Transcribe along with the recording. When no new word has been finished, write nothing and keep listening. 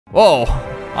Whoa,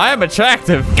 I am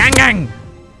attractive. Gang, gang.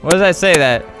 What does I say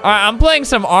that? All right, I'm playing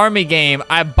some army game.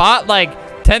 I bought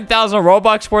like 10,000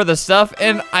 Robux worth of stuff,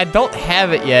 and I don't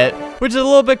have it yet, which is a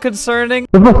little bit concerning.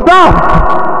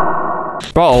 Stop!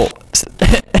 Bro. All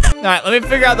right, let me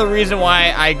figure out the reason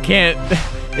why I can't.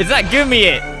 It's not giving me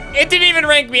it. It didn't even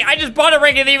rank me. I just bought a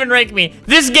rank and it didn't even rank me.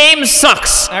 This game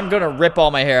sucks. I'm gonna rip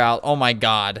all my hair out. Oh my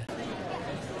God.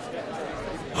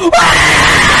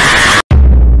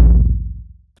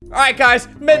 All right, guys,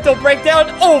 mental breakdown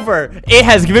over. It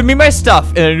has given me my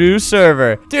stuff in a new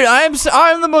server. Dude, I'm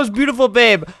the most beautiful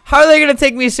babe. How are they gonna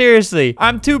take me seriously?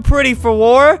 I'm too pretty for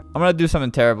war. I'm gonna do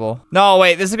something terrible. No,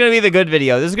 wait, this is gonna be the good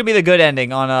video. This is gonna be the good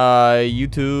ending on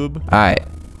YouTube. All right,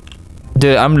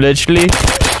 dude, I'm literally.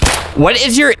 What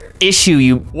is your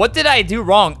issue? What did I do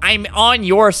wrong? I'm on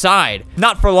your side.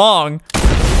 Not for long.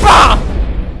 Ah!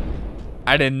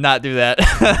 I did not do that.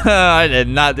 I did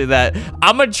not do that.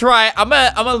 I'm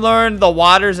gonna learn the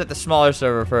waters at the smaller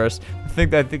server first. I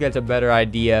think that's a better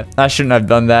idea. I shouldn't have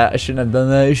done that. I shouldn't have done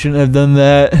that. I shouldn't have done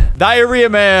that. Diarrhea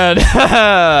man.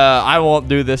 I won't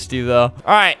do this to you though.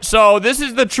 All right, so this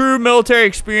is the true military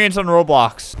experience on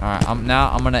Roblox. All right, I'm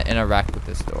gonna interact with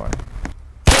this door.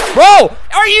 Bro,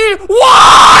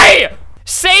 why?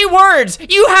 Say words.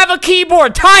 You have a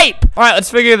keyboard. Type. All right,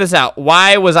 let's figure this out.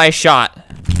 Why was I shot?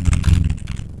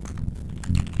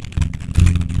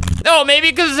 No, maybe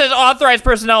because it says authorized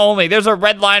personnel only. There's a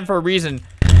red line for a reason.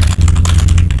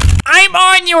 I'm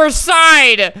on your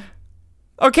side.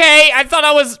 Okay, I thought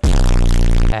I was.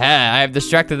 I have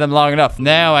distracted them long enough.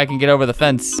 Now I can get over the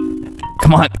fence.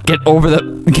 Come on, get over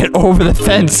the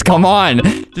fence. Come on.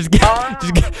 Just get.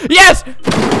 Yes.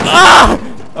 Ah!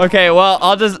 Okay, well,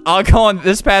 I'll go on.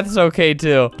 This path is okay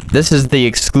too. This is the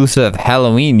exclusive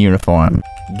Halloween uniform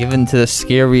given to the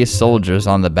scariest soldiers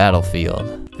on the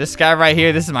battlefield. This guy right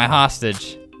here, this is my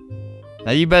hostage.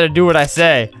 Now you better do what I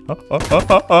say.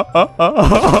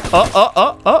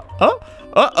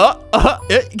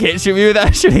 Can't shoot me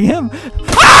without shooting him.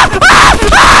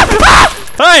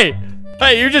 Hey!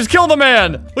 Hey, you just killed a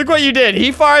man. Look what you did.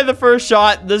 He fired the first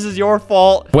shot. This is your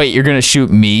fault. Wait, you're gonna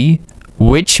shoot me?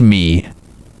 Which me?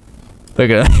 Look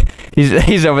at him.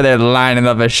 He's over there lining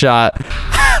up a shot.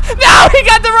 No, he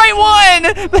got the right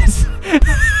one.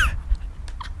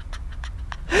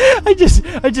 I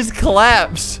just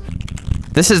collapsed.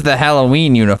 This is the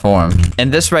Halloween uniform.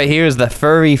 And this right here is the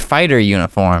furry fighter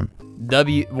uniform.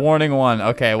 Warning 1.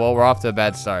 Okay, well, we're off to a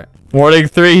bad start. Warning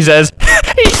 3 says,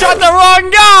 he shot the wrong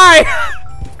guy!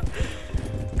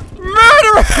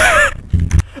 Murderer!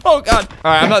 Oh, God.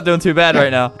 All right, I'm not doing too bad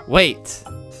right now. Wait.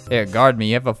 Here, guard me.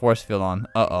 You have a force field on.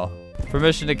 Uh-oh.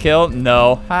 Permission to kill?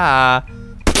 No. Ha.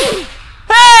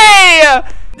 Hey!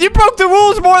 You broke the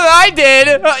rules more than I did.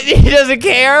 He doesn't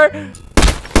care.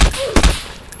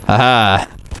 Haha.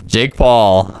 Jake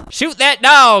Paul. Shoot that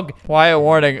dog. Quiet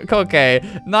warning. Okay.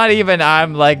 Not even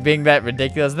I'm like being that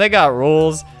ridiculous. They got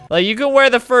rules. Like you can wear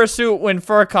the fursuit when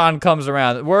FurCon comes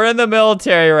around. We're in the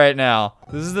military right now.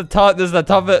 This is the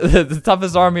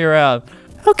toughest army around.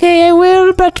 Okay, I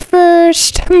will, but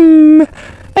first, I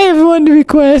have one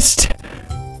request.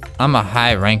 I'm a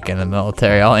high rank in the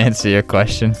military. I'll answer your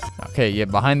question. Okay, yeah,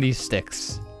 behind these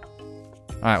sticks.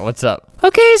 All right, what's up?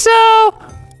 Okay, so.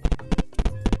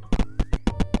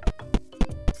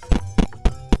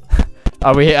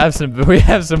 Oh, we have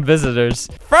some visitors.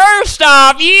 First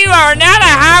off, you are not a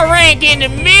high rank in the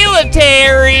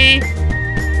military.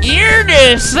 You're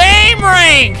the same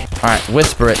rank. All right,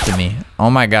 whisper it to me. Oh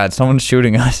my God, someone's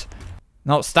shooting us.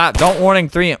 No, stop! Don't warning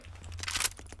 3.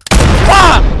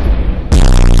 Ah!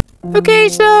 Okay,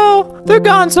 so they're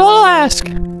gone, so I'll ask.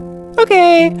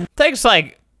 Okay. Takes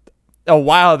like a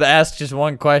while to ask just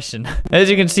one question. As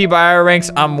you can see by our ranks,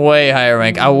 I'm way higher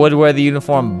rank. I would wear the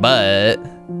uniform, but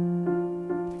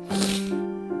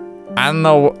I don't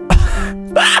know.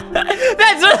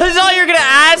 That's all you're gonna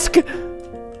ask?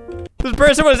 This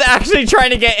person was actually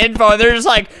trying to get info, and they're just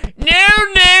like,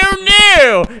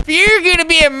 no. If you're gonna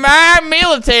be in my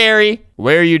military,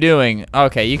 where are you doing?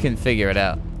 Okay, you can figure it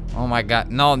out. Oh my God,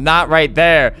 no, not right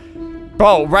there.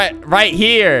 Bro, right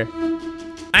here.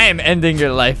 I am ending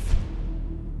your life.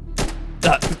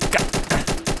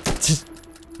 Just,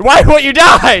 why won't you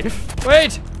die?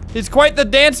 Wait, he's quite the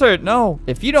dancer. No,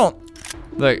 if you don't.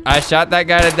 Look, I shot that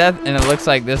guy to death, and it looks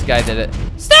like this guy did it.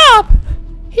 Stop!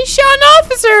 He shot an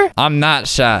officer! I'm not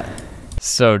shot.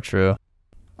 So true.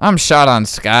 I'm shot on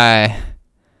Sky.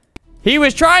 He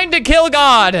was trying to kill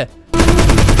God!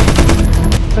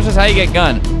 That's just how you get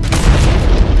gun.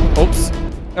 Oops.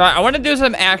 Alright, I want to do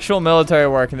some actual military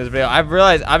work in this video. I've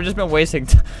realized I've just been wasting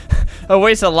I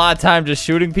waste a lot of time just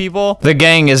shooting people. The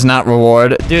gang is not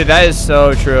reward. Dude, that is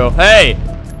so true. Hey!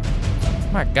 Oh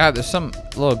my God, there's some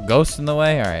little ghost in the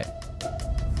way. All right.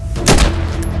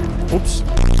 Oops.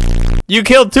 You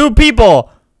killed 2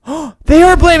 people. They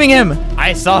are blaming him.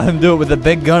 I saw him do it with a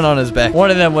big gun on his back.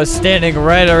 One of them was standing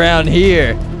right around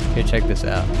here. Here, check this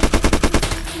out.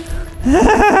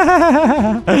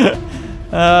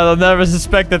 They'll never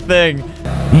suspect a thing.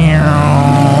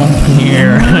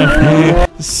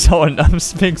 I'm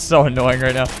being so annoying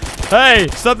right now. Hey,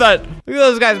 stop that. Look at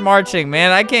those guys marching,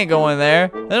 man. I can't go in there.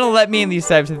 They don't let me in these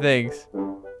types of things.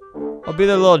 I'll be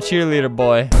their little cheerleader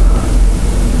boy.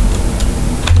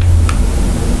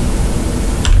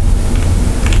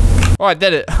 Oh, I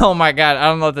did it. Oh my God, I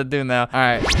don't know what to do now. All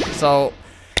right, so.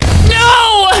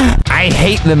 No! I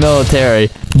hate the military.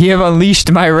 You have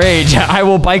unleashed my rage. I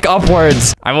will bike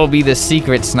upwards. I will be the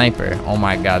secret sniper. Oh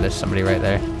my God, there's somebody right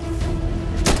there.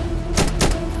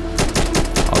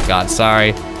 Oh God,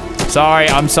 sorry. Sorry,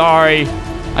 I'm sorry.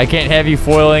 I can't have you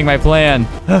foiling my plan.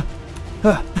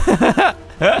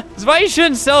 That's why you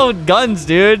shouldn't sell guns,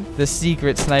 dude. The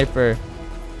secret sniper.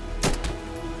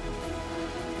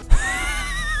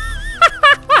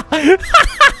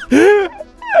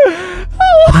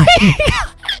 Oh my God.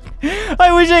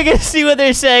 I wish I could see what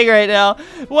they're saying right now.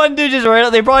 One dude just ran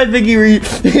out. They probably think he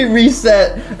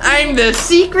reset. I'm the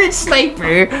secret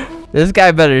sniper. This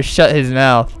guy better shut his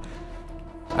mouth.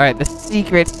 All right, the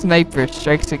secret sniper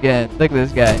strikes again. Look at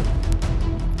this guy.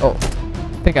 Oh,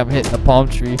 I think I'm hitting the palm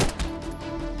tree.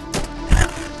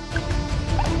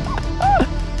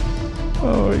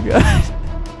 Oh my God.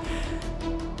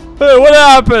 Hey, what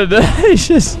happened? He's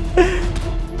just...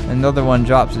 Another one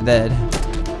drops dead.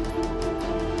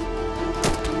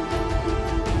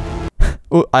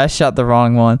 Ooh, I shot the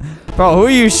wrong one. Bro, who are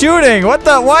you shooting? What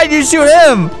the? Why'd you shoot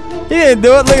him? He didn't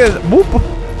do it. Look at this. Whoop.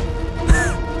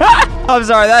 I'm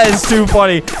sorry. That is too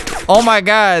funny. Oh my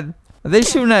God. Are they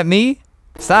shooting at me?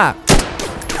 Stop.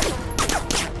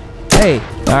 Hey.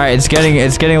 All right. It's getting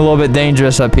a little bit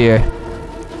dangerous up here.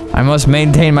 I must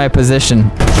maintain my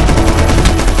position.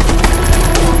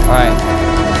 All right.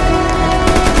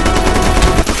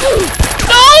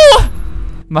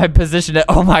 My position,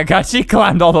 oh my God, she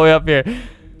climbed all the way up here.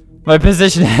 My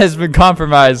position has been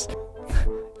compromised.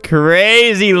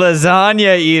 Crazy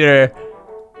lasagna eater.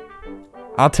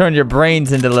 I'll turn your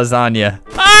brains into lasagna.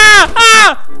 Ah!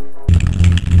 Ah!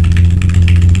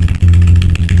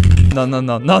 No, no,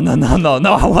 no, no, no, no, no,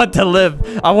 no, I want to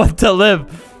live. I want to live.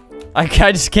 I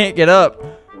just can't get up.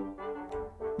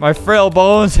 My frail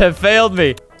bones have failed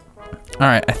me. All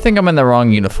right, I think I'm in the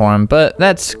wrong uniform, but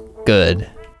that's good.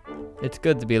 It's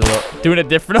good to be a little doing it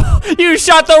different. You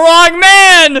shot the wrong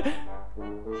man!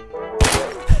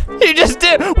 He just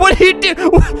did. What did he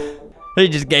do? He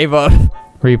just gave up.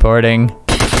 Reporting.